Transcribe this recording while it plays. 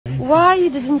Why you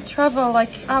didn't travel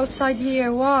like outside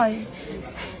here? Why?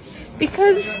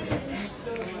 Because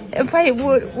if I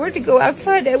were to go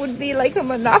outside, I would be like a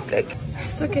monophic.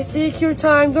 It's okay, take your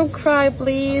time, don't cry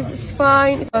please, it's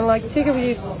fine. And like take a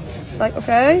breath, like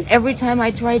okay? Every time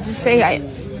I tried to say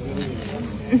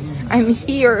I'm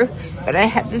here, but I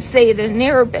had to say it in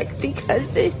Arabic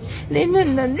because they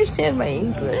didn't understand my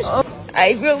English. Oh.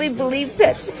 I really believe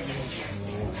that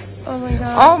Oh my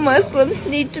God. all Muslims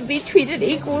need to be treated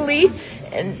equally,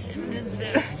 and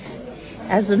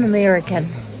as an American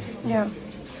Yeah.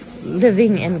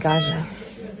 living in Gaza,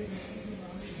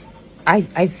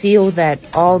 I feel that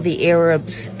all the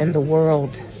Arabs in the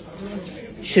world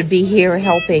should be here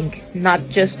helping, not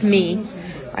just me.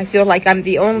 I feel like I'm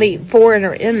the only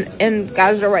foreigner in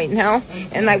Gaza right now,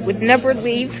 and I would never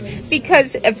leave,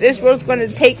 because if Israel's going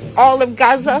to take all of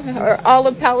Gaza or all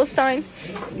of Palestine,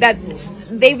 that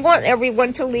they want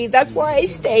everyone to leave. That's why I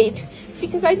stayed,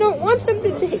 because I don't want them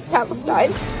to take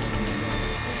Palestine.